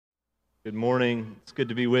Good morning. It's good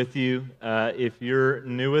to be with you. If you're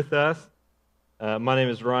new with us, my name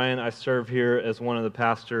is Ryan. I serve here as one of the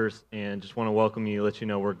pastors and just want to welcome you, let you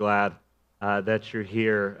know we're glad that you're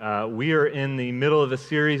here. We are in the middle of a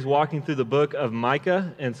series walking through the book of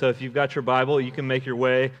Micah, and so if you've got your Bible, you can make your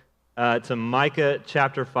way to Micah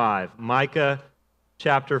chapter 5. Micah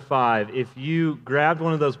chapter 5. If you grabbed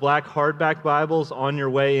one of those black hardback Bibles on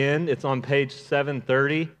your way in, it's on page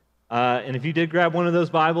 730. And if you did grab one of those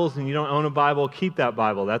Bibles and you don't own a Bible, keep that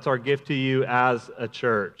Bible. That's our gift to you as a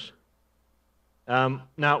church.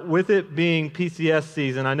 Now, with it being PCS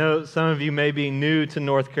season, I know some of you may be new to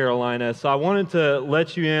North Carolina, so I wanted to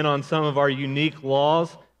let you in on some of our unique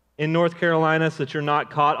laws in North Carolina so that you're not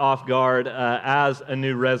caught off guard as a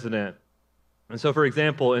new resident. And so, for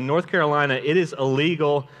example, in North Carolina, it is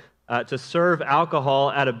illegal to serve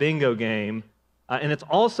alcohol at a bingo game. And it's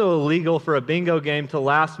also illegal for a bingo game to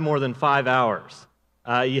last more than 5 hours.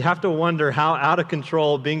 You have to wonder how out of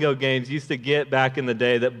control bingo games used to get back in the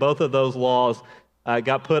day that both of those laws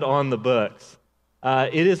got put on the books.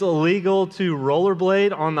 It is illegal to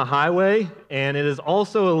rollerblade on the highway, and it is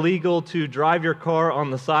also illegal to drive your car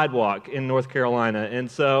on the sidewalk in North Carolina.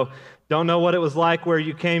 And so, don't know what it was like where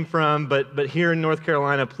you came from, but here in North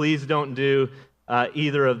Carolina, please don't do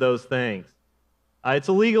either of those things. It's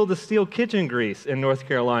illegal to steal kitchen grease in North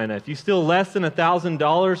Carolina. If you steal less than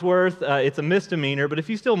 $1,000 worth, it's a misdemeanor. But if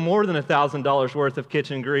you steal more than $1,000 worth of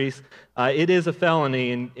kitchen grease, it is a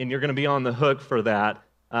felony, and you're going to be on the hook for that.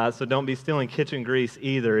 So don't be stealing kitchen grease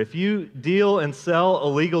either. If you deal and sell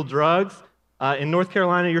illegal drugs in North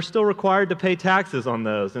Carolina, you're still required to pay taxes on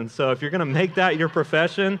those. And so if you're going to make that your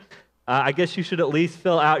profession, I guess you should at least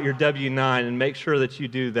fill out your W-9 and make sure that you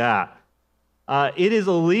do that. It is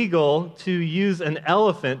illegal to use an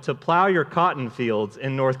elephant to plow your cotton fields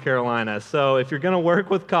in North Carolina. So if you're going to work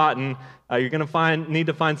with cotton, you're going to need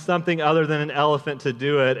to find something other than an elephant to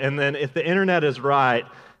do it. And then if the internet is right,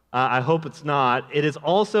 I hope it's not, it is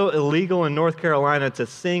also illegal in North Carolina to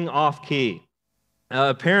sing off-key.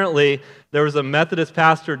 Apparently, there was a Methodist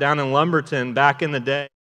pastor down in Lumberton back in the day,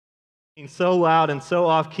 so loud and so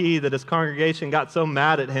off-key that his congregation got so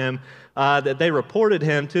mad at him that they reported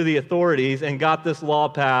him to the authorities and got this law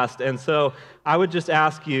passed. And so I would just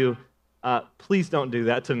ask you, please don't do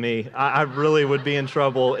that to me. I really would be in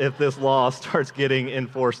trouble if this law starts getting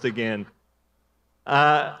enforced again.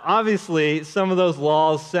 Obviously, some of those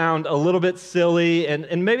laws sound a little bit silly,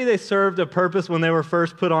 and maybe they served a purpose when they were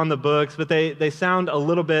first put on the books, but they sound a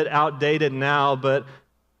little bit outdated now. But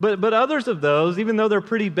others of those, even though they're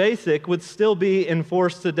pretty basic, would still be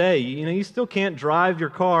enforced today. You still can't drive your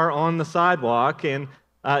car on the sidewalk and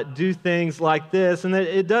do things like this. And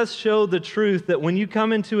it does show the truth that when you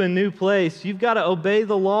come into a new place, you've got to obey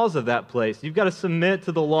the laws of that place. You've got to submit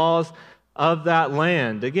to the laws of that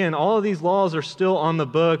land. Again, all of these laws are still on the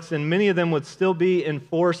books, and many of them would still be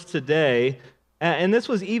enforced today. And this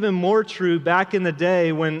was even more true back in the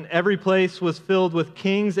day when every place was filled with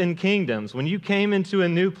kings and kingdoms. When you came into a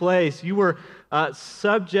new place, you were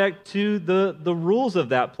subject to the rules of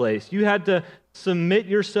that place. You had to submit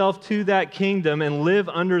yourself to that kingdom and live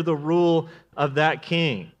under the rule of that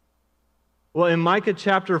king. Well, in Micah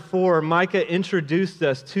chapter 4, Micah introduced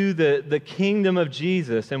us to the kingdom of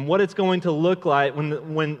Jesus and what it's going to look like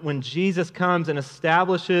when Jesus comes and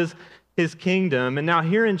establishes his kingdom. And now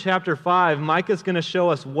here in chapter 5, Micah's going to show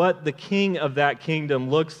us what the king of that kingdom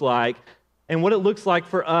looks like and what it looks like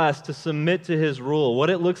for us to submit to his rule, what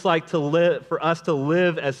it looks like for us to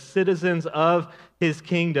live as citizens of his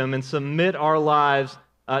kingdom and submit our lives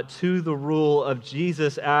to the rule of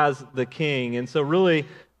Jesus as the king. And so really,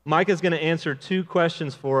 Micah's going to answer two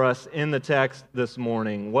questions for us in the text this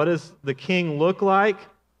morning. What does the king look like,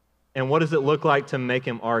 and what does it look like to make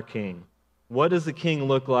him our king? What does the king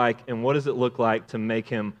look like, and what does it look like to make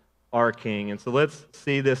him our king? And so let's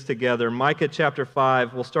see this together. Micah chapter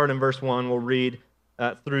 5, we'll start in verse 1. We'll read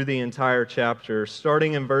through the entire chapter.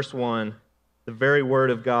 Starting in verse 1, the very word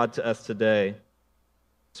of God to us today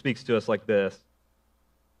speaks to us like this.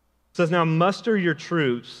 It says, "Now muster your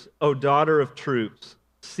troops, O daughter of troops.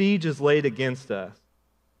 Siege is laid against us.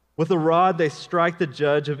 With a rod they strike the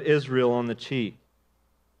judge of Israel on the cheek.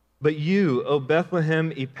 But you, O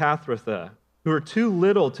Bethlehem Ephrathah, who are too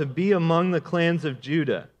little to be among the clans of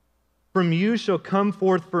Judah, from you shall come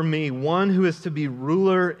forth for me one who is to be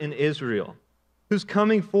ruler in Israel, whose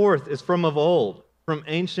coming forth is from of old, from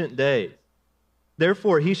ancient days.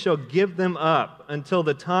 Therefore he shall give them up until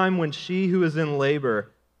the time when she who is in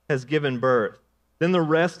labor has given birth. Then the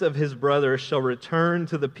rest of his brothers shall return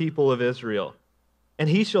to the people of Israel. And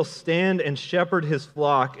he shall stand and shepherd his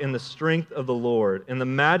flock in the strength of the Lord, in the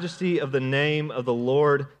majesty of the name of the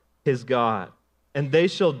Lord his God, and they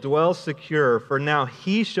shall dwell secure, for now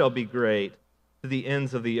he shall be great to the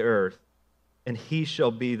ends of the earth, and he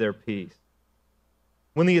shall be their peace.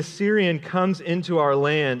 When the Assyrian comes into our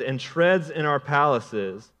land and treads in our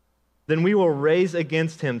palaces, then we will raise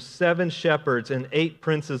against him 7 shepherds and 8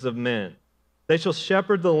 princes of men. They shall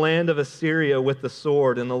shepherd the land of Assyria with the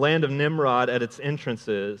sword, and the land of Nimrod at its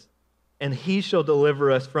entrances, and he shall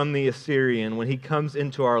deliver us from the Assyrian when he comes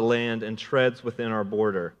into our land and treads within our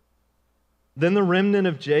border. Then the remnant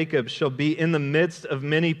of Jacob shall be in the midst of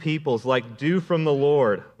many peoples, like dew from the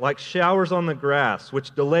Lord, like showers on the grass,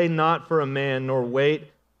 which delay not for a man, nor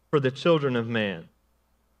wait for the children of man.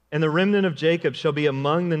 And the remnant of Jacob shall be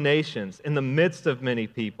among the nations, in the midst of many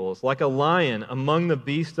peoples, like a lion among the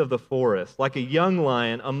beasts of the forest, like a young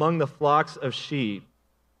lion among the flocks of sheep,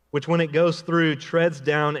 which when it goes through treads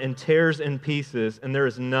down and tears in pieces, and there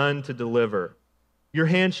is none to deliver. Your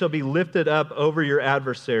hand shall be lifted up over your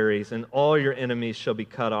adversaries, and all your enemies shall be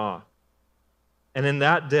cut off. And in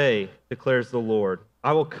that day, declares the Lord,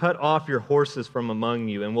 I will cut off your horses from among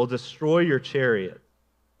you, and will destroy your chariots.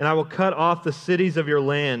 And I will cut off the cities of your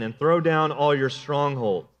land, and throw down all your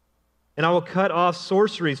strongholds. And I will cut off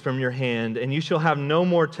sorceries from your hand, and you shall have no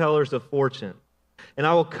more tellers of fortune. And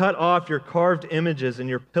I will cut off your carved images and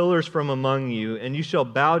your pillars from among you, and you shall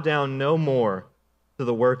bow down no more to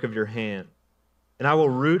the work of your hand. And I will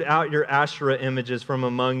root out your Asherah images from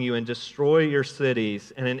among you and destroy your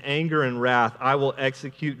cities. And in anger and wrath I will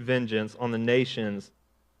execute vengeance on the nations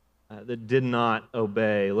that did not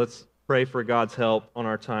obey. Let's pray for God's help on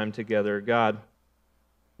our time together. God,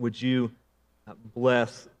 would you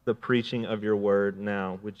bless the preaching of your word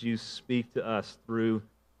now? Would you speak to us through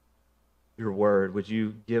your word? Would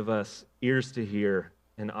you give us ears to hear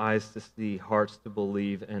and eyes to see, hearts to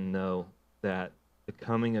believe and know that the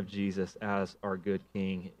coming of Jesus as our good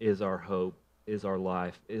King is our hope, is our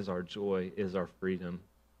life, is our joy, is our freedom.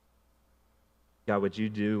 God, would you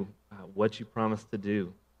do what you promised to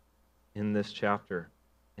do in this chapter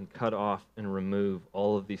and cut off and remove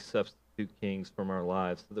all of these substitute kings from our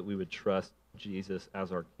lives so that we would trust Jesus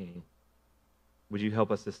as our King? Would you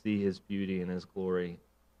help us to see his beauty and his glory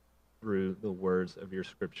through the words of your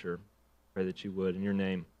scripture? Pray that you would. In your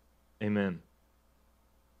name, amen.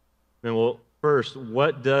 And well, first,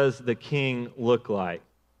 what does the king look like?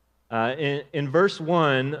 In verse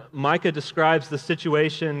 1, Micah describes the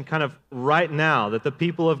situation kind of right now that the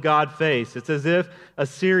people of God face. It's as if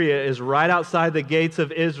Assyria is right outside the gates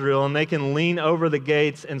of Israel, and they can lean over the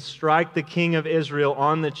gates and strike the king of Israel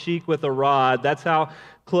on the cheek with a rod. That's how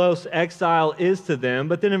close exile is to them.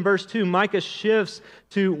 But then in verse 2, Micah shifts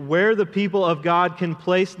to where the people of God can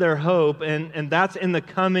place their hope, and that's in the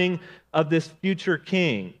coming of this future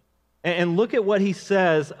king. And look at what he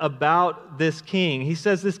says about this king. He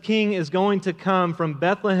says this king is going to come from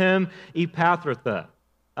Bethlehem Ephrathah.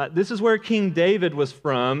 This is where King David was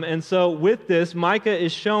from. And so with this, Micah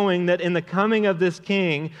is showing that in the coming of this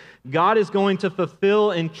king, God is going to fulfill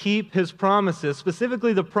and keep his promises,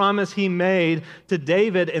 specifically the promise he made to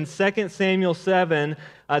David in 2 Samuel 7,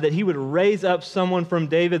 that he would raise up someone from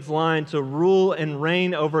David's line to rule and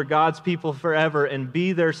reign over God's people forever and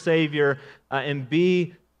be their Savior and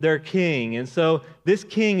be their king. And so this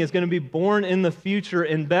king is going to be born in the future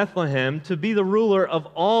in Bethlehem to be the ruler of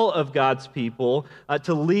all of God's people,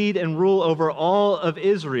 to lead and rule over all of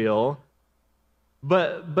Israel.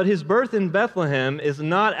 But his birth in Bethlehem is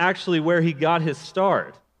not actually where he got his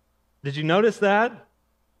start. Did you notice that?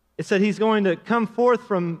 It said he's going to come forth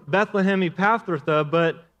from Bethlehem Ephrathah,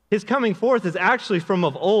 but his coming forth is actually from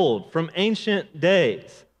of old, from ancient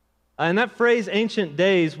days. And that phrase, ancient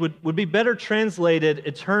days, would be better translated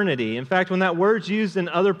eternity. In fact, when that word's used in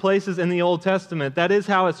other places in the Old Testament, that is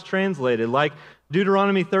how it's translated. Like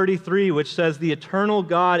Deuteronomy 33, which says, the eternal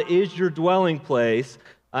God is your dwelling place,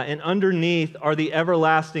 and underneath are the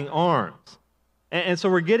everlasting arms. And so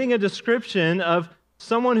we're getting a description of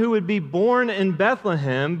someone who would be born in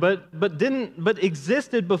Bethlehem, but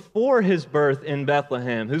existed before his birth in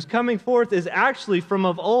Bethlehem, whose coming forth is actually from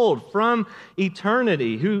of old, from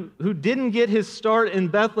eternity, who didn't get his start in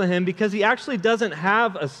Bethlehem because he actually doesn't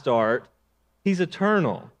have a start. He's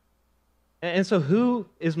eternal. And so who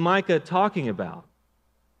is Micah talking about?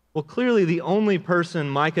 Well, clearly the only person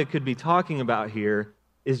Micah could be talking about here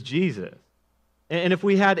is Jesus. And if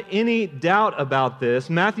we had any doubt about this,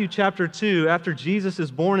 Matthew chapter 2, after Jesus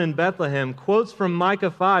is born in Bethlehem, quotes from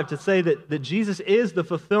Micah 5 to say that Jesus is the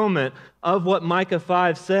fulfillment of what Micah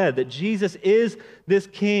 5 said, that Jesus is this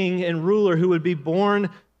king and ruler who would be born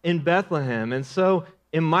in Bethlehem. And so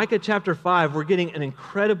in Micah chapter 5, we're getting an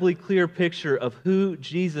incredibly clear picture of who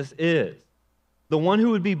Jesus is. the one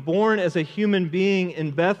who would be born as a human being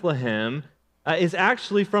in Bethlehem, is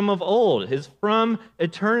actually from of old, is from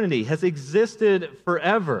eternity, has existed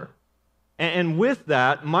forever. And with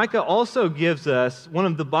that, Micah also gives us one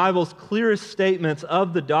of the Bible's clearest statements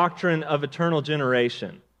of the doctrine of eternal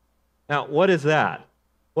generation. Now, what is that?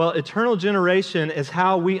 Well, eternal generation is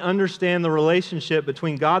how we understand the relationship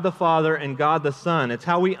between God the Father and God the Son. It's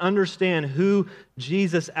how we understand who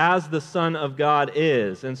Jesus as the Son of God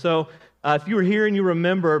is. And so, if you were here and you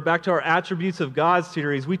remember, back to our Attributes of God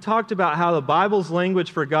series, we talked about how the Bible's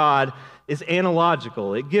language for God is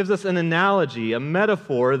analogical. It gives us an analogy, a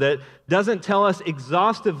metaphor that doesn't tell us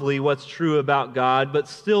exhaustively what's true about God, but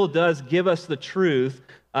still does give us the truth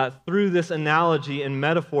through this analogy and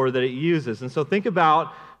metaphor that it uses. And so think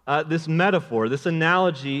about this metaphor, this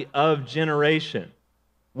analogy of generation.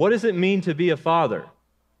 What does it mean to be a father?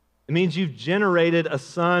 It means you've generated a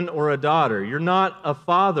son or a daughter. You're not a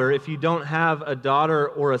father if you don't have a daughter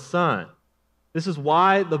or a son. This is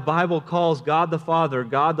why the Bible calls God the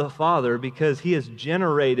Father, because he has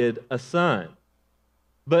generated a son.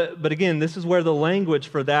 But again, this is where the language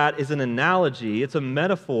for that is an analogy. It's a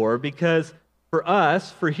metaphor, because for us,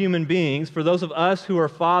 for human beings, for those of us who are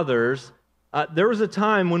fathers, there was a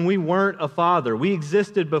time when we weren't a father. We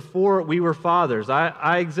existed before we were fathers.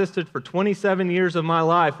 I existed for 27 years of my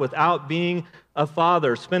life without being a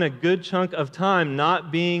father, spent a good chunk of time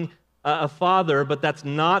not being a father, but that's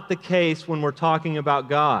not the case when we're talking about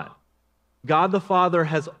God. God the Father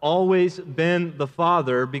has always been the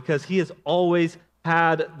Father because he has always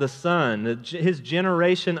had the Son. His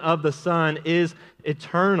generation of the Son is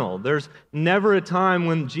eternal. There's never a time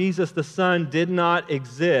when Jesus the Son did not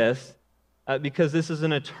exist, because this is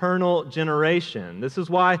an eternal generation. This is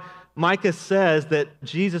why Micah says that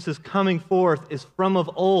Jesus' coming forth is from of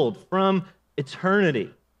old, from eternity.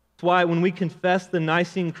 That's why when we confess the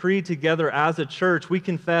Nicene Creed together as a church, we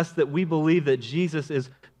confess that we believe that Jesus is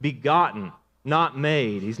begotten, not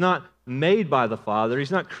made. He's not made by the Father.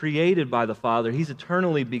 He's not created by the Father. He's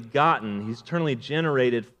eternally begotten. He's eternally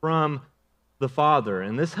generated from the Father.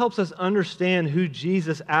 And this helps us understand who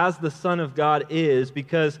Jesus as the Son of God is,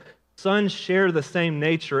 because sons share the same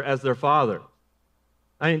nature as their father.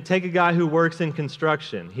 I mean, take a guy who works in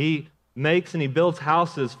construction. He makes and he builds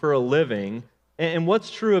houses for a living. And what's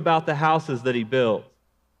true about the houses that he builds?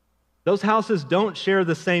 Those houses don't share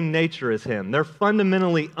the same nature as him. They're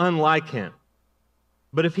fundamentally unlike him.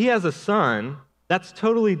 But if he has a son, that's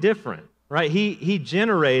totally different, right? He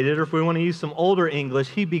generated, or if we want to use some older English,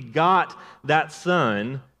 he begot that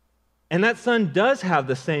son. And that son does have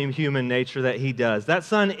the same human nature that he does. That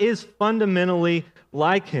son is fundamentally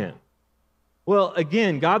like him. Well,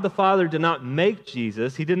 again, God the Father did not make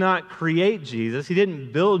Jesus. He did not create Jesus. He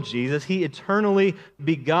didn't build Jesus. He eternally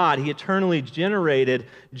begot. He eternally generated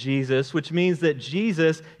Jesus, which means that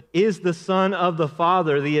Jesus is the Son of the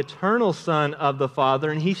Father, the eternal Son of the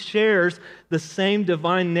Father, and he shares the same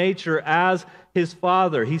divine nature as his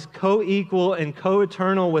Father. He's co-equal and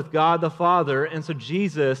co-eternal with God the Father, and so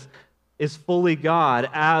Jesus is fully God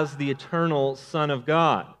as the eternal Son of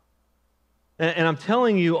God. And I'm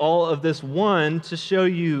telling you all of this, one, to show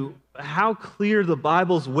you how clear the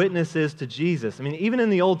Bible's witness is to Jesus. I mean, even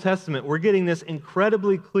in the Old Testament, we're getting this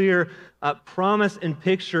incredibly clear promise and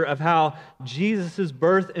picture of how Jesus'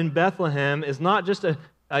 birth in Bethlehem is not just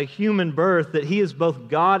a human birth, that he is both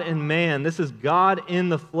God and man. This is God in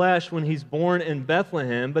the flesh when he's born in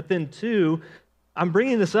Bethlehem. But then two, I'm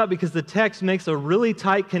bringing this up because the text makes a really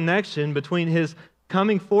tight connection between his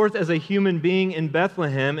coming forth as a human being in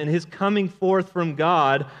Bethlehem and his coming forth from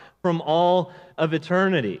God from all of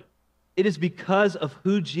eternity. It is because of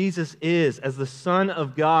who Jesus is as the Son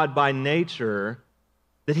of God by nature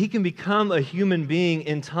that he can become a human being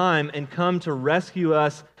in time and come to rescue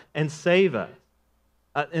us and save us.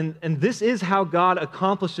 And this is how God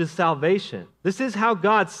accomplishes salvation. This is how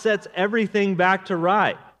God sets everything back to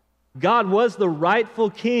right. God was the rightful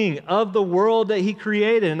king of the world that he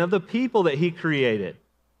created and of the people that he created.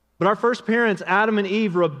 But our first parents, Adam and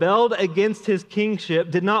Eve, rebelled against his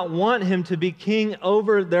kingship, did not want him to be king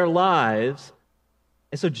over their lives.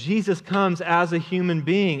 And so Jesus comes as a human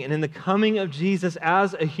being. And in the coming of Jesus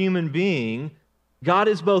as a human being, God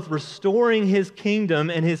is both restoring his kingdom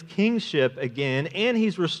and his kingship again, and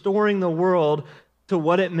he's restoring the world to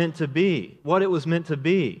what it meant to be, what it was meant to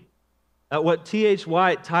be. What T.H.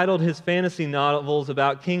 White titled his fantasy novels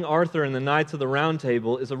about King Arthur and the Knights of the Round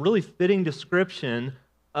Table is a really fitting description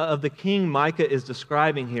of the king Micah is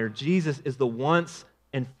describing here. Jesus is the once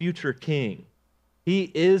and future king. He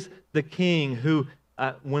is the king who,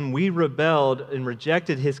 when we rebelled and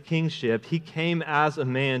rejected his kingship, he came as a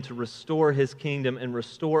man to restore his kingdom and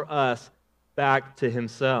restore us back to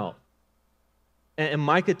himself. And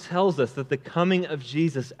Micah tells us that the coming of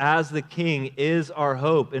Jesus as the king is our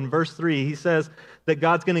hope. In verse 3, he says that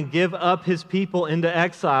God's going to give up his people into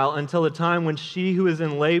exile until the time when she who is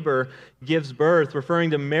in labor gives birth,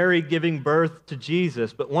 referring to Mary giving birth to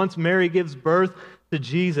Jesus. But once Mary gives birth to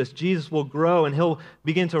Jesus, Jesus will grow and he'll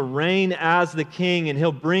begin to reign as the king, and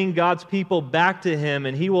he'll bring God's people back to him,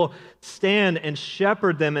 and he will stand and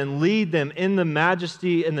shepherd them and lead them in the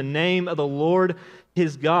majesty and the name of the Lord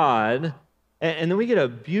his God. And then we get a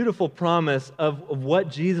beautiful promise of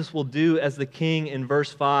what Jesus will do as the king in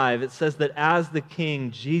verse 5. It says that as the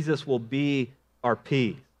king, Jesus will be our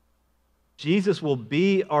peace. Jesus will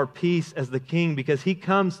be our peace as the king because he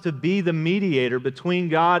comes to be the mediator between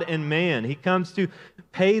God and man. He comes to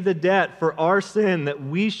pay the debt for our sin that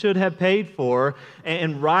we should have paid for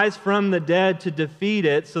and rise from the dead to defeat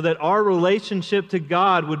it so that our relationship to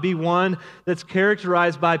God would be one that's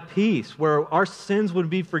characterized by peace, where our sins would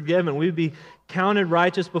be forgiven. We would be counted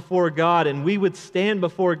righteous before God, and we would stand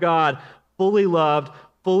before God fully loved,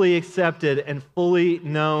 fully accepted, and fully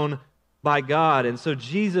known by God. And so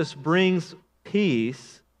Jesus brings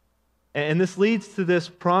peace, and this leads to this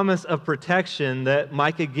promise of protection that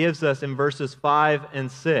Micah gives us in verses 5 and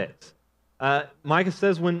 6. Micah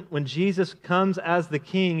says when Jesus comes as the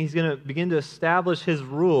king, he's going to begin to establish his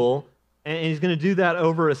rule, and he's going to do that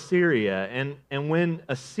over Assyria. And when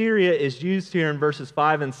Assyria is used here in verses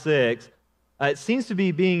 5 and 6, it seems to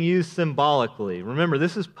be being used symbolically. Remember,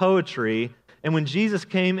 this is poetry, and when Jesus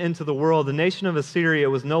came into the world, the nation of Assyria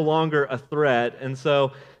was no longer a threat, and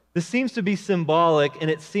so this seems to be symbolic,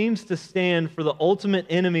 and it seems to stand for the ultimate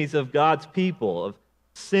enemies of God's people, of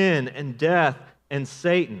sin and death and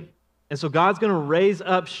Satan. And so God's going to raise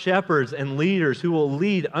up shepherds and leaders who will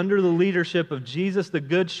lead under the leadership of Jesus, the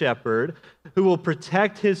Good Shepherd, who will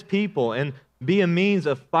protect his people and be a means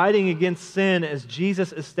of fighting against sin as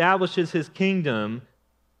Jesus establishes his kingdom.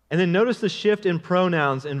 And then notice the shift in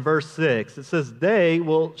pronouns in verse 6. It says, they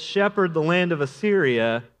will shepherd the land of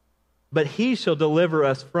Assyria, but he shall deliver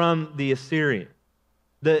us from the Assyrian.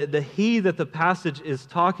 The he that the passage is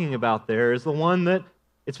talking about there is the one that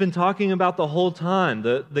it's been talking about the whole time,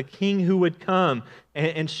 the king who would come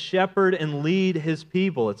and shepherd and lead his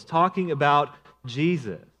people. It's talking about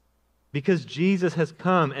Jesus. Because Jesus has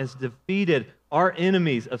come, has defeated our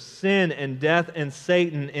enemies of sin and death and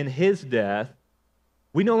Satan in his death,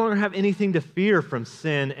 we no longer have anything to fear from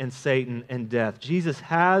sin and Satan and death. Jesus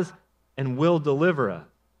has and will deliver us.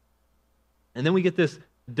 And then we get this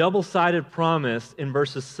double-sided promise in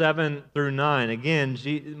verses 7 through 9. Again,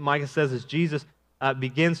 Micah says as Jesus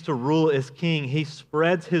begins to rule as king, he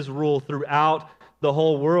spreads his rule throughout the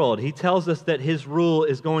whole world. He tells us that his rule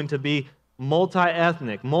is going to be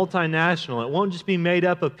multi-ethnic, multinational. It won't just be made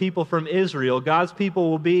up of people from Israel. God's people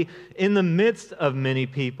will be in the midst of many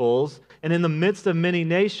peoples and in the midst of many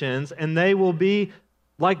nations, and they will be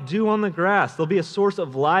like dew on the grass. They'll be a source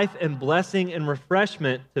of life and blessing and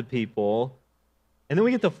refreshment to people. And then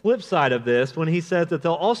we get the flip side of this when he says that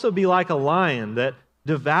they'll also be like a lion that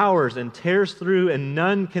devours and tears through, and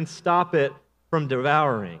none can stop it from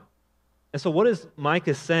devouring. And so what is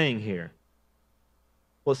Micah saying here?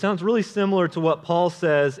 Well, it sounds really similar to what Paul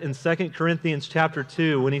says in 2 Corinthians chapter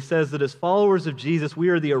 2 when he says that as followers of Jesus, we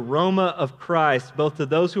are the aroma of Christ, both to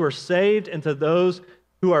those who are saved and to those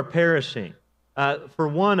who are perishing. For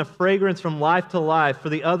one, a fragrance from life to life. For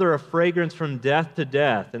the other, a fragrance from death to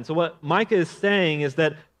death. And so what Micah is saying is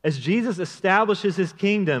that as Jesus establishes his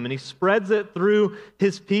kingdom and he spreads it through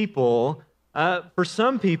his people, for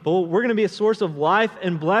some people, we're going to be a source of life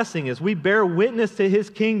and blessing as we bear witness to his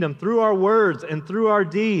kingdom through our words and through our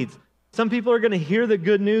deeds. Some people are going to hear the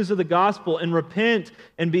good news of the gospel and repent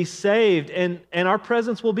and be saved, and our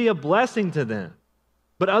presence will be a blessing to them.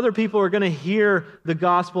 But other people are going to hear the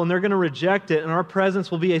gospel and they're going to reject it, and our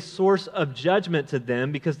presence will be a source of judgment to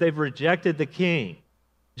them because they've rejected the king.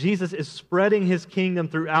 Jesus is spreading his kingdom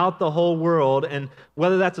throughout the whole world, and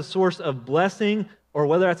whether that's a source of blessing or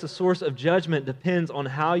whether that's a source of judgment depends on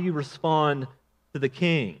how you respond to the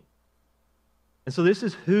king. And so this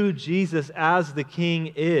is who Jesus as the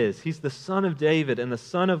king is. He's the Son of David and the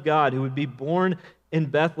Son of God who would be born in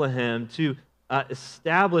Bethlehem to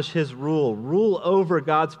establish his rule over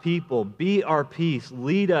God's people, be our peace,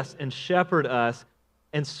 lead us and shepherd us,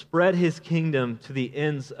 and spread his kingdom to the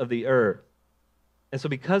ends of the earth. And so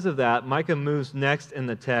because of that, Micah moves next in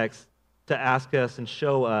the text to ask us and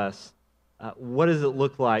show us what does it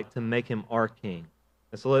look like to make him our king?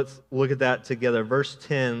 And so let's look at that together. Verse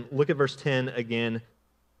 10, look at verse 10 again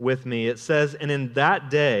with me. It says, "And in that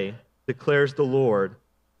day, declares the Lord,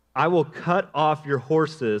 I will cut off your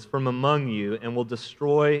horses from among you and will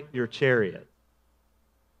destroy your chariots."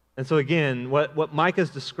 And so again, what Micah is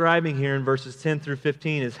describing here in verses 10 through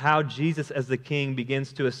 15 is how Jesus as the king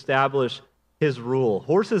begins to establish his rule.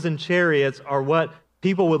 Horses and chariots are what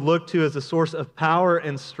people would look to as a source of power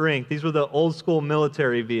and strength. These were the old school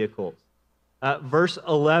military vehicles. Verse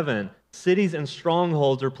 11, cities and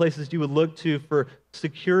strongholds are places you would look to for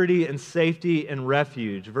security and safety and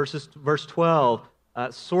refuge. Verse 12,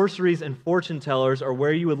 sorceries and fortune tellers are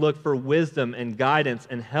where you would look for wisdom and guidance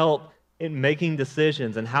and help in making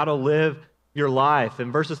decisions and how to live your life.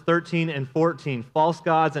 In verses 13 and 14, false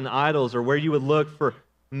gods and idols are where you would look for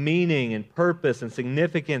meaning and purpose and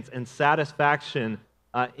significance and satisfaction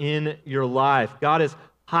in your life. God is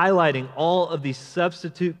highlighting all of these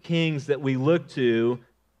substitute kings that we look to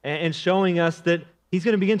and showing us that He's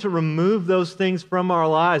going to begin to remove those things from our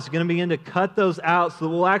lives. He's going to begin to cut those out so that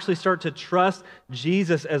we'll actually start to trust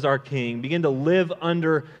Jesus as our king, begin to live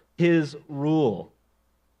under His rule.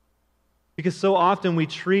 Because so often we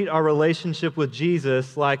treat our relationship with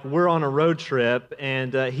Jesus like we're on a road trip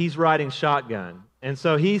and He's riding shotgun. And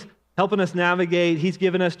so He's helping us navigate, He's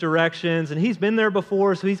given us directions, and He's been there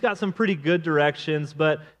before, so He's got some pretty good directions,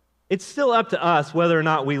 but it's still up to us whether or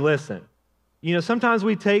not we listen. You know, sometimes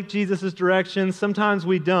we take Jesus' directions, sometimes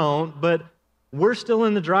we don't, but we're still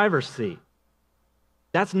in the driver's seat.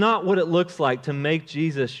 That's not what it looks like to make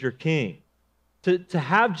Jesus your king. To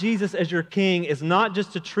have Jesus as your king is not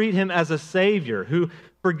just to treat Him as a Savior who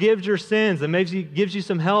forgives your sins and maybe gives you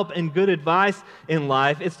some help and good advice in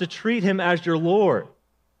life. It's to treat Him as your Lord.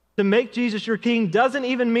 To make Jesus your king doesn't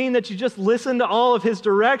even mean that you just listen to all of His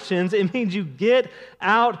directions. It means you get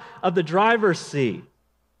out of the driver's seat.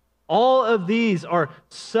 All of these are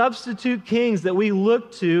substitute kings that we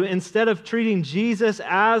look to instead of treating Jesus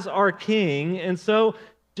as our king. And so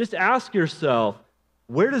just ask yourself,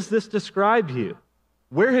 where does this describe you?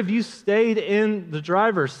 Where have you stayed in the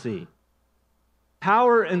driver's seat?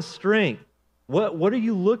 Power and strength. What are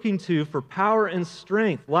you looking to for power and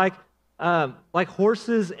strength? Like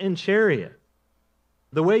horses and chariots.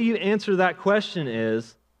 The way you answer that question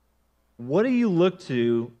is, what do you look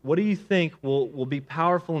to, what do you think will be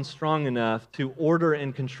powerful and strong enough to order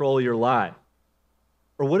and control your life?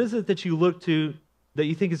 Or what is it that you look to that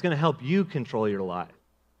you think is going to help you control your life?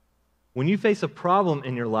 When you face a problem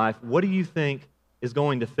in your life, what do you think is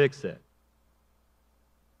going to fix it?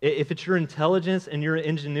 If it's your intelligence and your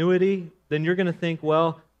ingenuity, then you're going to think,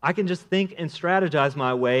 well, I can just think and strategize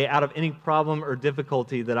my way out of any problem or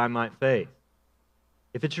difficulty that I might face.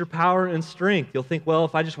 If it's your power and strength, you'll think, well,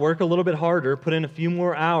 if I just work a little bit harder, put in a few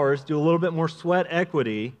more hours, do a little bit more sweat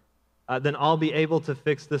equity, then I'll be able to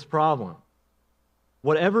fix this problem.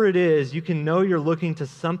 Whatever it is, you can know you're looking to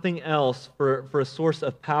something else for a source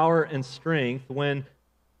of power and strength when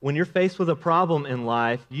you're faced with a problem in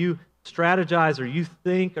life, you strategize or you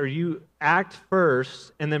think or you act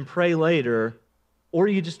first and then pray later, or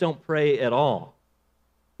you just don't pray at all.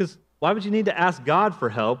 Because why would you need to ask God for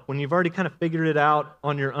help when you've already kind of figured it out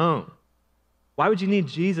on your own? Why would you need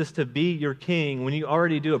Jesus to be your king when you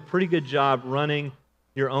already do a pretty good job running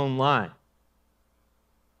your own life?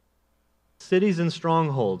 Cities and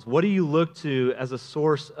strongholds, what do you look to as a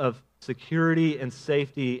source of security and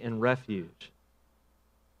safety and refuge?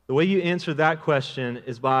 The way you answer that question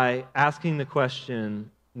is by asking the question,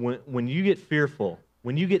 when you get fearful,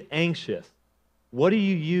 when you get anxious, what do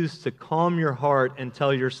you use to calm your heart and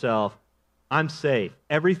tell yourself, I'm safe.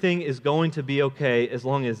 Everything is going to be okay as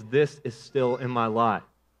long as this is still in my life?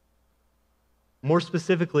 More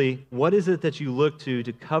specifically, what is it that you look to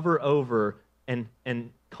cover over and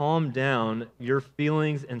calm down your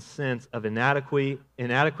feelings and sense of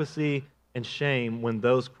inadequacy and shame when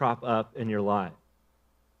those crop up in your life?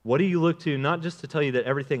 What do you look to not just to tell you that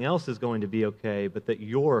everything else is going to be okay, but that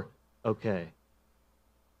you're okay?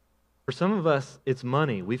 For some of us, it's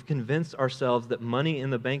money. We've convinced ourselves that money in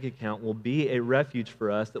the bank account will be a refuge for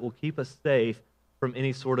us that will keep us safe from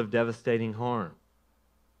any sort of devastating harm.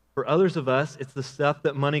 For others of us, it's the stuff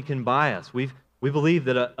that money can buy us. We believe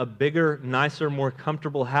that a bigger, nicer, more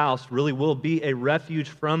comfortable house really will be a refuge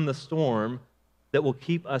from the storm that will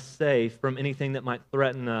keep us safe from anything that might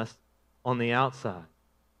threaten us on the outside.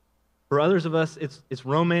 For others of us, it's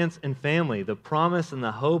romance and family. The promise and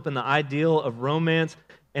the hope and the ideal of romance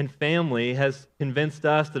and family has convinced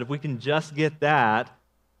us that if we can just get that,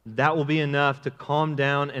 that will be enough to calm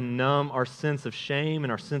down and numb our sense of shame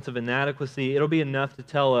and our sense of inadequacy. It'll be enough to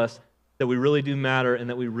tell us that we really do matter and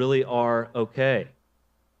that we really are okay.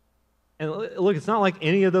 And look, it's not like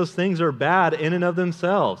any of those things are bad in and of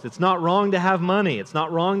themselves. It's not wrong to have money. It's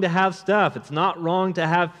not wrong to have stuff. It's not wrong to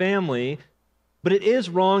have family. But it is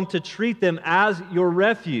wrong to treat them as your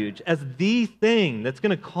refuge, as the thing that's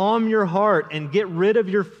going to calm your heart and get rid of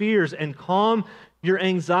your fears and calm your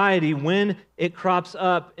anxiety when it crops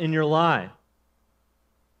up in your life.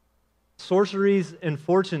 Sorceries and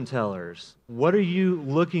fortune tellers, what are you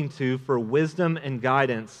looking to for wisdom and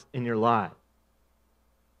guidance in your life?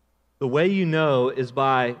 The way you know is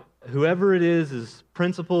by whoever it is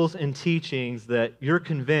principles and teachings that you're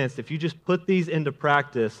convinced if you just put these into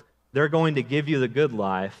practice, they're going to give you the good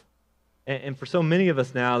life. And for so many of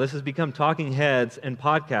us now, this has become talking heads and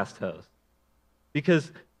podcast hosts.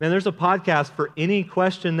 Because, man, there's a podcast for any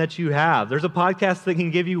question that you have. There's a podcast that can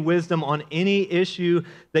give you wisdom on any issue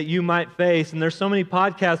that you might face. And there's so many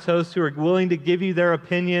podcast hosts who are willing to give you their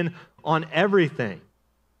opinion on everything.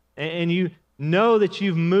 And you know that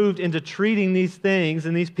you've moved into treating these things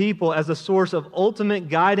and these people as a source of ultimate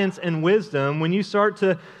guidance and wisdom when you start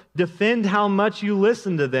to defend how much you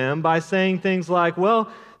listen to them by saying things like,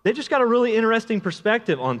 well, they just got a really interesting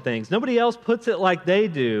perspective on things. Nobody else puts it like they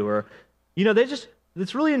do. Or,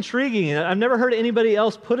 it's really intriguing. I've never heard anybody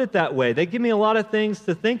else put it that way. They give me a lot of things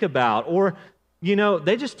to think about. Or,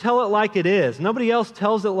 they just tell it like it is. Nobody else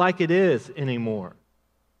tells it like it is anymore.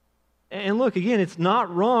 And look, again, it's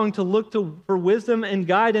not wrong to look for wisdom and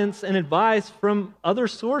guidance and advice from other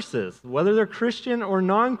sources, whether they're Christian or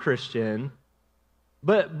non-Christian.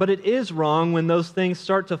 But it is wrong when those things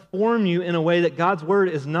start to form you in a way that God's Word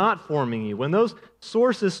is not forming you. When those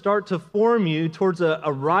sources start to form you towards a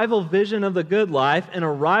rival vision of the good life and a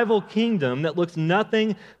rival kingdom that looks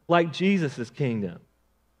nothing like Jesus' kingdom.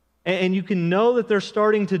 And you can know that they're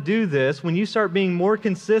starting to do this when you start being more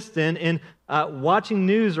consistent in watching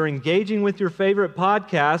news or engaging with your favorite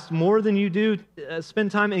podcast more than you do spend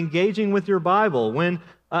time engaging with your Bible. When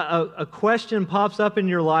a question pops up in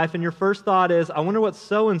your life and your first thought is, I wonder what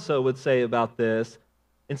so-and-so would say about this,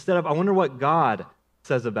 instead of, I wonder what God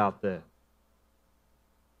says about this.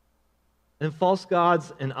 And false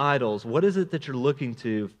gods and idols, what is it that you're looking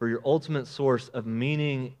to for your ultimate source of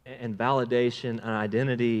meaning and validation and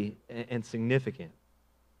identity and significance?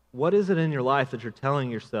 What is it in your life that you're telling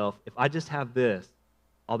yourself, if I just have this,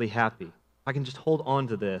 I'll be happy. If I can just hold on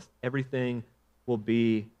to this, everything will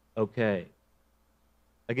be okay.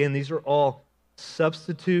 Again, these are all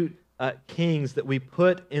substitute kings that we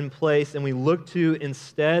put in place and we look to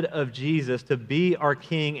instead of Jesus to be our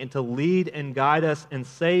king and to lead and guide us and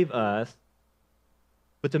save us.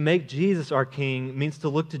 But to make Jesus our king means to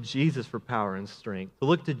look to Jesus for power and strength, to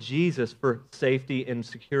look to Jesus for safety and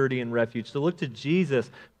security and refuge, to look to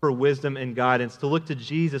Jesus for wisdom and guidance, to look to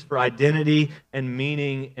Jesus for identity and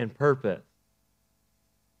meaning and purpose.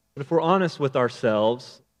 But if we're honest with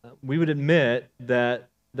ourselves, we would admit that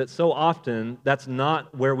so often that's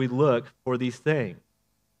not where we look for these things.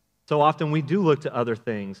 So often we do look to other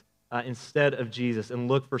things instead of Jesus and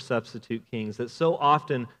look for substitute kings. That so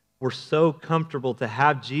often we're so comfortable to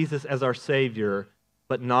have Jesus as our Savior,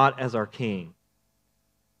 but not as our King.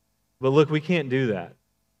 But look, we can't do that.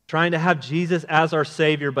 Trying to have Jesus as our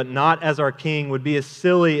Savior, but not as our King would be as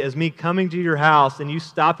silly as me coming to your house and you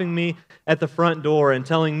stopping me at the front door and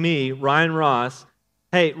telling me, Ryan Ross,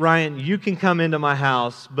 hey, Ryan, you can come into my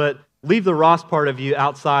house, but leave the Ross part of you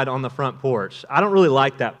outside on the front porch. I don't really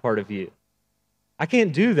like that part of you. I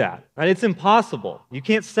can't do that, right? It's impossible. You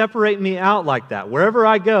can't separate me out like that. Wherever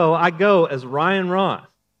I go as Ryan Ross.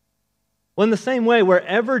 Well, in the same way,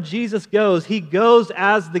 wherever Jesus goes, he goes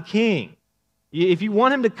as the King. If you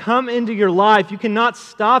want him to come into your life, you cannot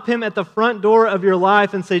stop him at the front door of your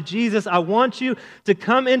life and say, Jesus, I want you to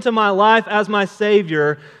come into my life as my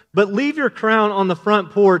Savior, but leave your crown on the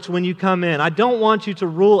front porch when you come in. I don't want you to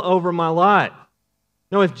rule over my life.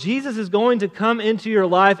 No, if Jesus is going to come into your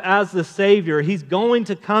life as the Savior, he's going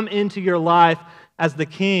to come into your life as the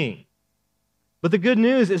King. But the good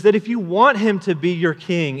news is that if you want him to be your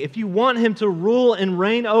King, if you want him to rule and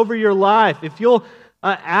reign over your life, if you'll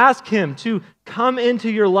ask him to come into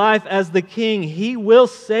your life as the King, he will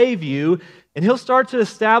save you and he'll start to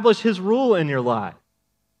establish his rule in your life.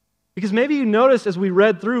 Because maybe you noticed as we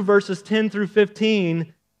read through verses 10 through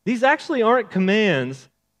 15, these actually aren't commands,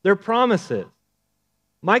 they're promises.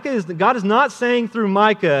 God is not saying through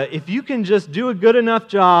Micah, if you can just do a good enough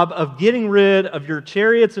job of getting rid of your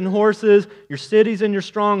chariots and horses, your cities and your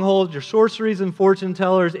strongholds, your sorceries and fortune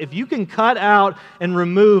tellers, if you can cut out and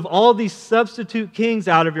remove all these substitute kings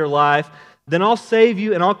out of your life, then I'll save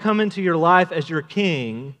you and I'll come into your life as your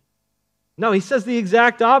king. No, he says the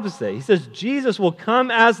exact opposite. He says Jesus will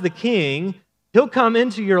come as the King, he'll come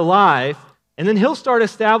into your life, and then he'll start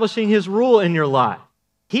establishing his rule in your life.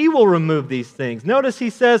 He will remove these things. Notice he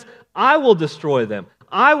says, I will destroy them.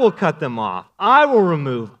 I will cut them off. I will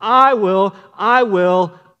remove. I will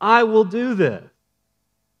do this.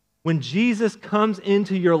 When Jesus comes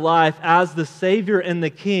into your life as the Savior and the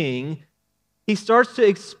King, He starts to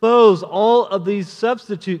expose all of these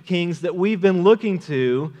substitute kings that we've been looking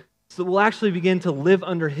to, so that we'll actually begin to live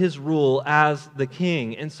under His rule as the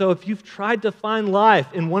King. And so if you've tried to find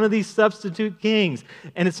life in one of these substitute kings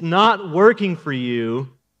and it's not working for you,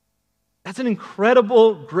 that's an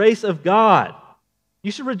incredible grace of God.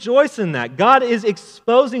 You should rejoice in that. God is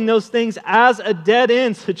exposing those things as a dead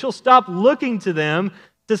end so that you'll stop looking to them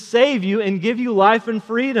to save you and give you life and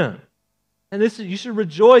freedom. And you should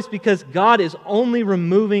rejoice because God is only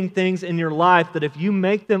removing things in your life that if you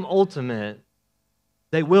make them ultimate,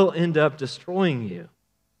 they will end up destroying you.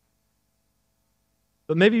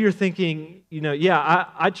 But maybe you're thinking,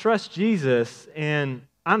 I trust Jesus and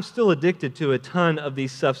I'm still addicted to a ton of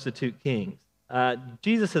these substitute kings.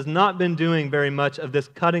 Jesus has not been doing very much of this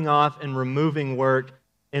cutting off and removing work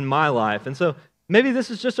in my life. And so maybe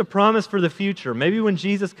this is just a promise for the future. Maybe when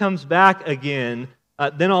Jesus comes back again,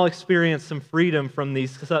 then I'll experience some freedom from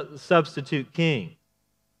these substitute kings.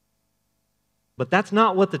 But that's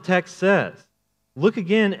not what the text says. Look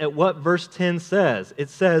again at what verse 10 says. It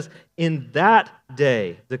says, "In that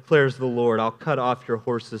day, declares the Lord, I'll cut off your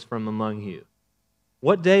horses from among you."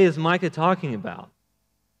 What day is Micah talking about?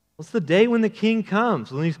 It's the day when the king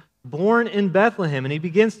comes, when he's born in Bethlehem and he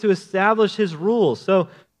begins to establish his rule. So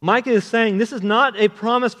Micah is saying this is not a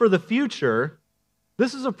promise for the future.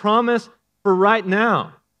 This is a promise for right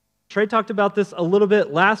now. Trey talked about this a little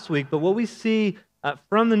bit last week, but what we see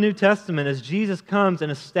from the New Testament as Jesus comes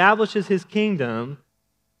and establishes His kingdom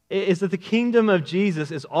is that the kingdom of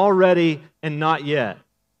Jesus is already and not yet.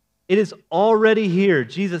 It is already here.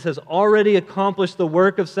 Jesus has already accomplished the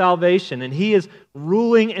work of salvation, and He is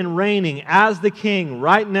ruling and reigning as the King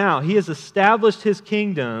right now. He has established His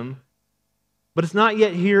kingdom, but it's not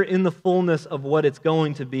yet here in the fullness of what it's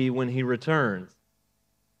going to be when He returns.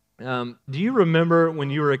 Do you remember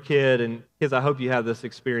when you were a kid, and kids, I hope you had this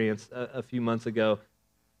experience a few months ago.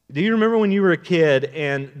 Do you remember when you were a kid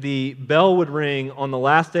and the bell would ring on the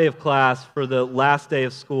last day of class for the last day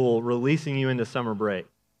of school, releasing you into summer break?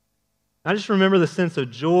 I just remember the sense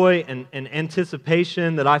of joy and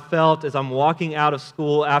anticipation that I felt as I'm walking out of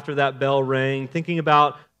school after that bell rang, thinking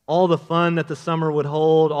about all the fun that the summer would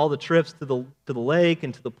hold, all the trips to the lake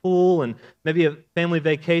and to the pool, and maybe a family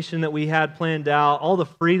vacation that we had planned out, all the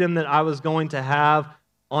freedom that I was going to have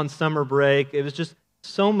on summer break. It was just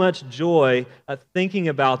so much joy thinking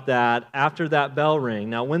about that after that bell rang.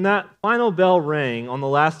 Now, when that final bell rang on the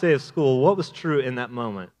last day of school, what was true in that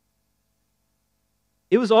moment?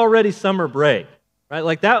 It was already summer break. Right?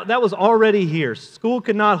 Like that was already here. School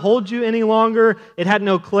could not hold you any longer. It had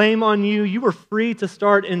no claim on you. You were free to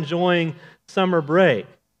start enjoying summer break.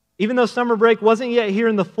 Even though summer break wasn't yet here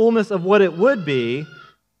in the fullness of what it would be,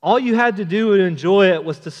 all you had to do to enjoy it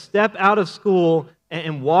was to step out of school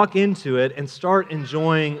and walk into it and start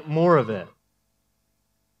enjoying more of it.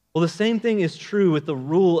 Well, the same thing is true with the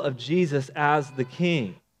rule of Jesus as the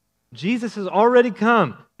King. Jesus has already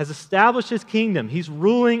come, has established His kingdom. He's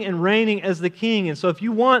ruling and reigning as the King. And so if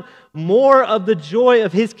you want more of the joy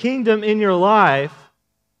of His kingdom in your life,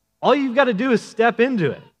 all you've got to do is step into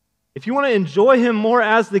it. If you want to enjoy Him more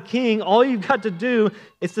as the King, all you've got to do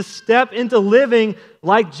is to step into living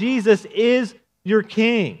like Jesus is your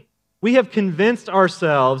King. We have convinced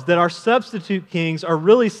ourselves that our substitute kings are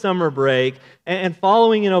really summer break, and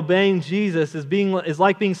following and obeying Jesus is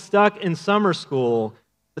like being stuck in summer school.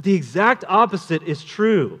 But the exact opposite is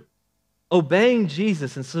true. Obeying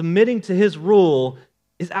Jesus and submitting to His rule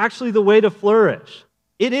is actually the way to flourish.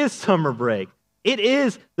 It is summer break. It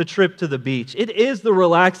is the trip to the beach. It is the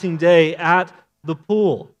relaxing day at the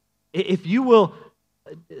pool. If you will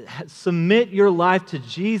submit your life to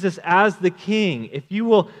Jesus as the King, if you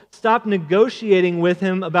will stop negotiating with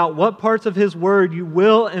Him about what parts of His word you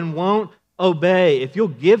will and won't obey, if you'll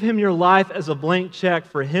give Him your life as a blank check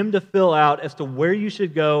for Him to fill out as to where you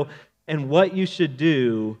should go and what you should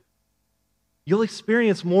do, you'll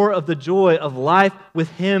experience more of the joy of life with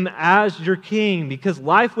Him as your King, because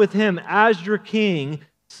life with Him as your King,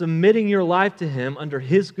 submitting your life to Him under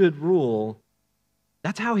His good rule,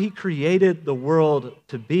 that's how He created the world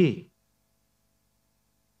to be.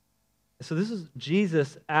 So this is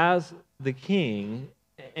Jesus as the King,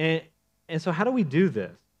 and so how do we do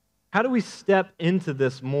this? How do we step into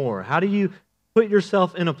this more? How do you put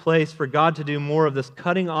yourself in a place for God to do more of this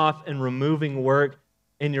cutting off and removing work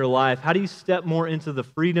in your life? How do you step more into the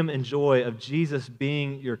freedom and joy of Jesus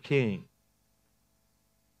being your King?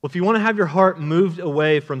 Well, if you want to have your heart moved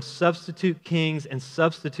away from substitute kings and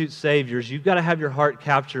substitute saviors, you've got to have your heart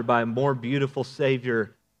captured by a more beautiful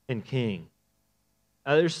Savior and King.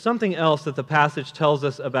 There's something else that the passage tells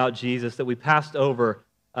us about Jesus that we passed over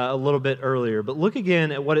a little bit earlier. But look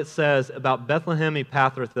again at what it says about Bethlehem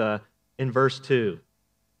Ephrathah in verse 2.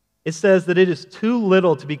 It says that it is too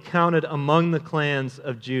little to be counted among the clans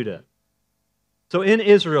of Judah. So in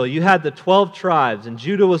Israel, you had the 12 tribes, and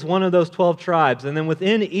Judah was one of those 12 tribes. And then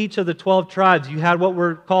within each of the 12 tribes, you had what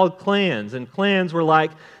were called clans. And clans were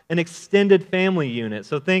like an extended family unit.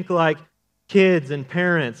 So think like kids and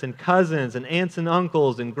parents and cousins and aunts and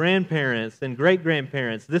uncles and grandparents and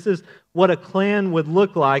great-grandparents. This is what a clan would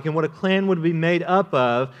look like and what a clan would be made up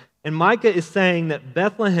of. And Micah is saying that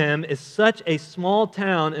Bethlehem is such a small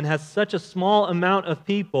town and has such a small amount of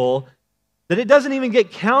people that it doesn't even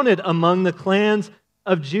get counted among the clans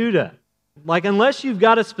of Judah. Like, unless you've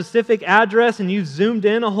got a specific address and you've zoomed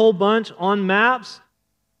in a whole bunch on maps,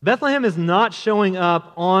 Bethlehem is not showing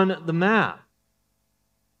up on the map.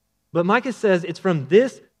 But Micah says it's from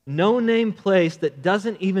this no-name place that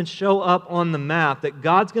doesn't even show up on the map that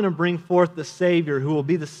God's going to bring forth the Savior who will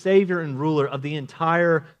be the Savior and ruler of the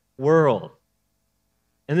entire world.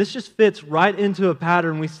 And this just fits right into a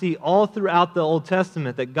pattern we see all throughout the Old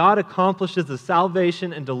Testament, that God accomplishes the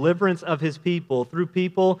salvation and deliverance of His people through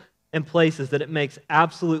people and places that it makes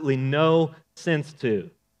absolutely no sense to.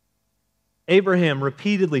 Abraham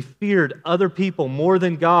repeatedly feared other people more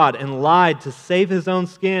than God and lied to save his own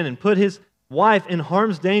skin and put his wife in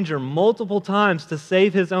harm's danger multiple times to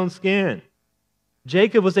save his own skin.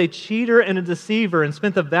 Jacob was a cheater and a deceiver and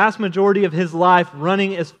spent the vast majority of his life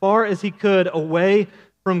running as far as he could away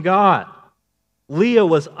from God. Leah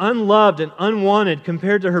was unloved and unwanted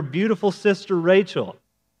compared to her beautiful sister Rachel.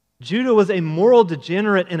 Judah was a moral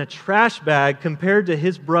degenerate and a trash bag compared to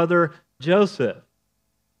his brother Joseph.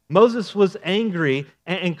 Moses was angry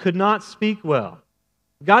and could not speak well.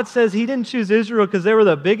 God says He didn't choose Israel because they were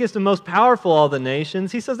the biggest and most powerful of all the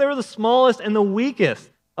nations. He says they were the smallest and the weakest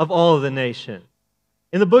of all of the nations.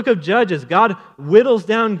 In the book of Judges, God whittles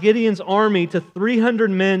down Gideon's army to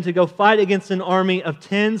 300 men to go fight against an army of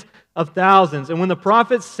tens of thousands. And when the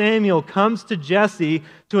prophet Samuel comes to Jesse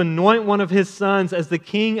to anoint one of his sons as the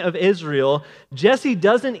king of Israel, Jesse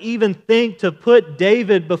doesn't even think to put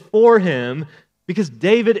David before him because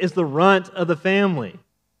David is the runt of the family.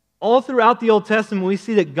 All throughout the Old Testament, we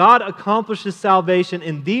see that God accomplishes salvation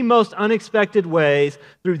in the most unexpected ways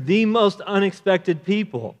through the most unexpected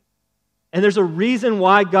people. And there's a reason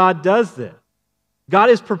why God does this. God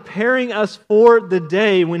is preparing us for the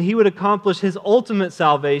day when He would accomplish His ultimate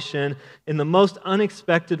salvation in the most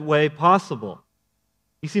unexpected way possible.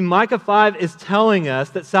 You see, Micah 5 is telling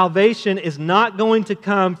us that salvation is not going to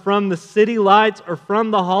come from the city lights or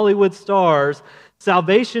from the Hollywood stars.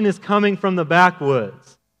 Salvation is coming from the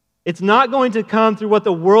backwoods. It's not going to come through what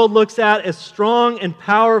the world looks at as strong and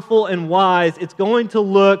powerful and wise. It's going to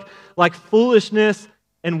look like foolishness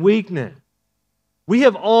and weakness. We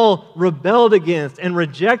have all rebelled against and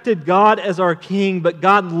rejected God as our King, but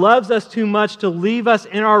God loves us too much to leave us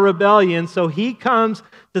in our rebellion, so He comes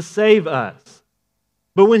to save us.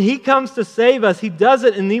 But when He comes to save us, He does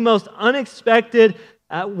it in the most unexpected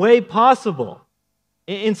way possible.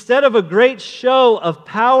 Instead of a great show of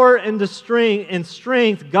power and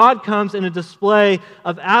strength, God comes in a display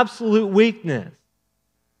of absolute weakness.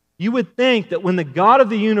 You would think that when the God of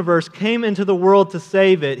the universe came into the world to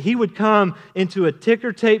save it, He would come into a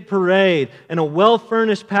ticker tape parade and a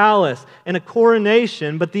well-furnished palace and a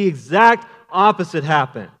coronation, but the exact opposite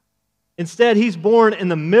happened. Instead, He's born in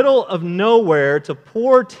the middle of nowhere to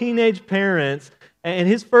poor teenage parents, and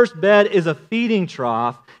His first bed is a feeding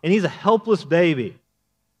trough, and He's a helpless baby.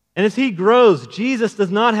 And as He grows, Jesus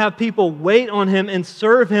does not have people wait on Him and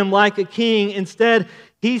serve Him like a king. Instead,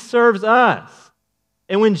 He serves us.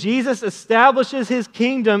 And when Jesus establishes His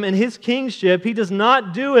kingdom and His kingship, He does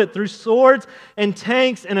not do it through swords and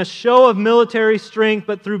tanks and a show of military strength,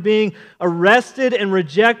 but through being arrested and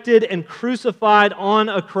rejected and crucified on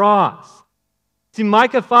a cross. See,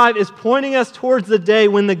 Micah 5 is pointing us towards the day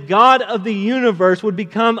when the God of the universe would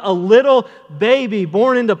become a little baby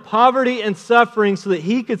born into poverty and suffering so that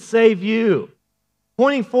He could save you.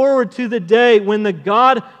 Pointing forward to the day when the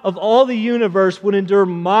God of all the universe would endure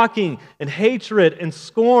mocking and hatred and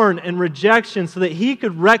scorn and rejection so that He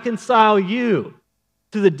could reconcile you.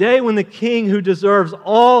 To the day when the King who deserves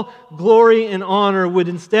all glory and honor would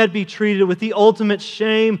instead be treated with the ultimate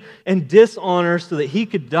shame and dishonor so that He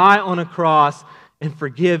could die on a cross and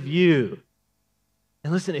forgive you.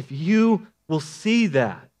 And listen, if you will see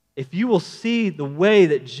that, if you will see the way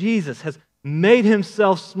that Jesus has made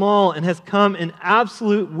himself small, and has come in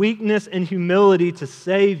absolute weakness and humility to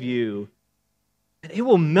save you. And it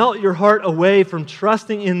will melt your heart away from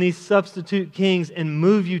trusting in these substitute kings and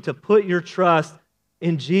move you to put your trust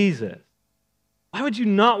in Jesus. Why would you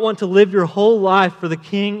not want to live your whole life for the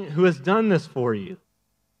king who has done this for you?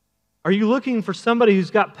 Are you looking for somebody who's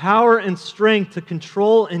got power and strength to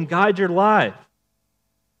control and guide your life?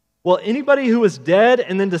 Well, anybody who is dead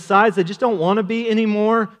and then decides they just don't want to be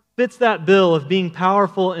anymore fits that bill of being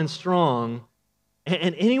powerful and strong.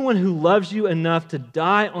 And anyone who loves you enough to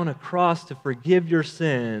die on a cross to forgive your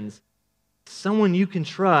sins, someone you can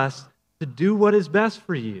trust to do what is best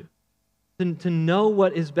for you, to know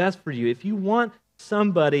what is best for you. If you want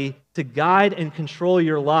somebody to guide and control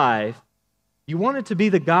your life, you want it to be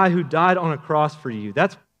the guy who died on a cross for you.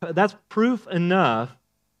 That's proof enough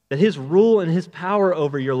that his rule and his power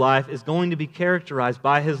over your life is going to be characterized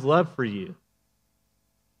by his love for you.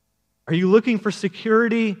 Are you looking for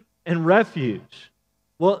security and refuge?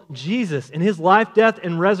 Well, Jesus, in his life, death,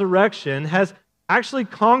 and resurrection, has actually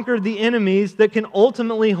conquered the enemies that can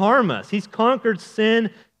ultimately harm us. He's conquered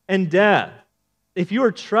sin and death. If you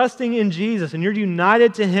are trusting in Jesus and you're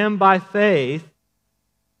united to him by faith,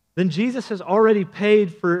 then Jesus has already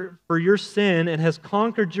paid for your sin and has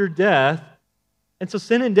conquered your death. And so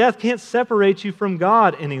sin and death can't separate you from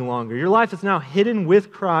God any longer. Your life is now hidden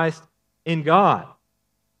with Christ in God.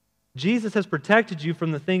 Jesus has protected you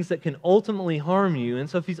from the things that can ultimately harm you. And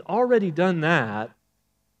so if he's already done that,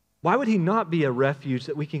 why would he not be a refuge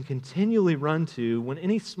that we can continually run to when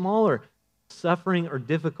any smaller suffering or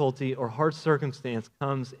difficulty or hard circumstance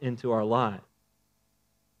comes into our life?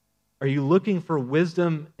 Are you looking for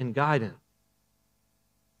wisdom and guidance?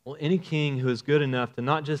 Well, any king who is good enough to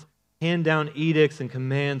not just hand down edicts and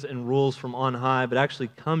commands and rules from on high, but actually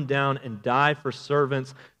come down and die for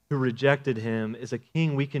servants who rejected him is a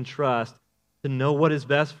king we can trust to know what is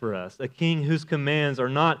best for us. A king whose commands are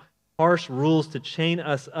not harsh rules to chain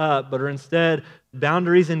us up, but are instead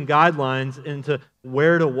boundaries and guidelines into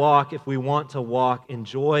where to walk if we want to walk in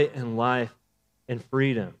joy and life and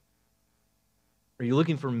freedom. Are you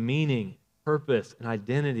looking for meaning, purpose, and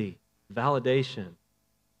identity, validation?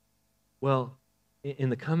 Well, in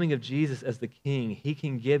the coming of Jesus as the King, he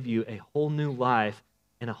can give you a whole new life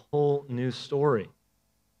and a whole new story.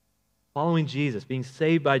 Following Jesus, being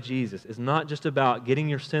saved by Jesus, is not just about getting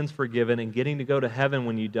your sins forgiven and getting to go to heaven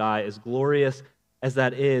when you die, as glorious as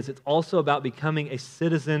that is. It's also about becoming a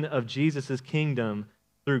citizen of Jesus' kingdom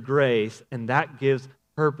through grace, and that gives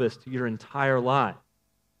purpose to your entire life.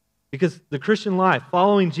 Because the Christian life,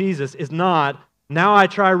 following Jesus, is not, now I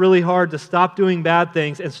try really hard to stop doing bad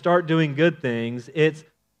things and start doing good things.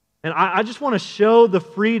 And I just want to show the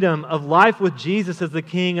freedom of life with Jesus as the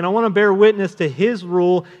King, and I want to bear witness to his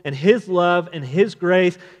rule and his love and his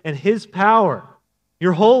grace and his power.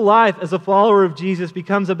 Your whole life as a follower of Jesus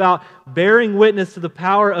becomes about bearing witness to the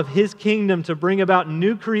power of his kingdom to bring about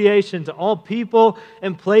new creation to all people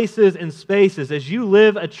and places and spaces. As you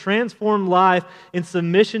live a transformed life in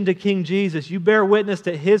submission to King Jesus, you bear witness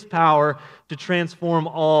to his power to transform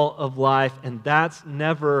all of life, and that's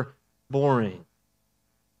never boring.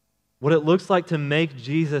 What it looks like to make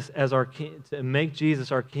Jesus our king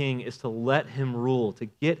is to let him rule, to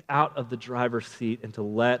get out of the driver's seat and to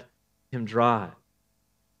let him drive.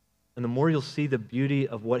 And the more you'll see the beauty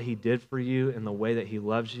of what he did for you and the way that he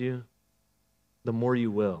loves you, the more you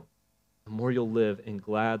will. The more you'll live in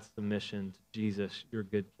glad submission to Jesus, your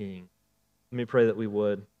good King. Let me pray that we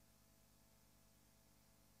would.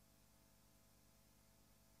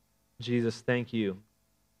 Jesus, thank you.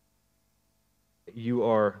 You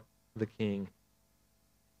are the King.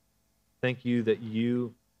 Thank you that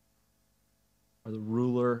you are the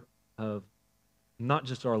ruler of not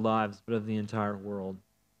just our lives, but of the entire world.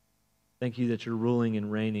 Thank you that you're ruling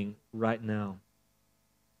and reigning right now.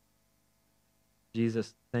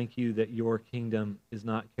 Jesus, thank you that your kingdom is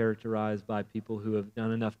not characterized by people who have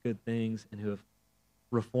done enough good things and who have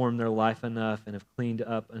reformed their life enough and have cleaned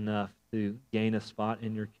up enough to gain a spot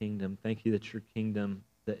in your kingdom. Thank you that your kingdom,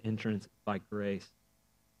 the entrance is by grace.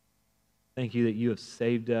 Thank you that you have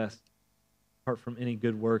saved us apart from any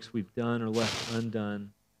good works we've done or left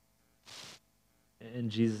undone.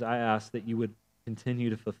 And Jesus, I ask that you would continue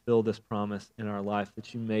to fulfill this promise in our life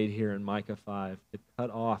that you made here in Micah 5, to cut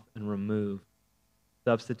off and remove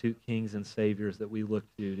substitute kings and saviors that we look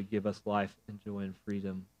to give us life and joy and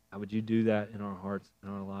freedom. How would you do that in our hearts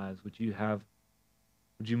and our lives? Would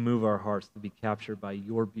you move our hearts to be captured by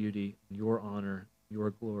your beauty, your honor, your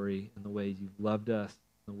glory, and the way you've loved us,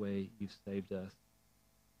 the way you've saved us?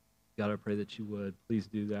 God, I pray that you would. Please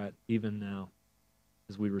do that even now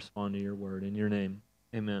as we respond to your word. In your name,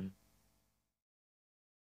 amen.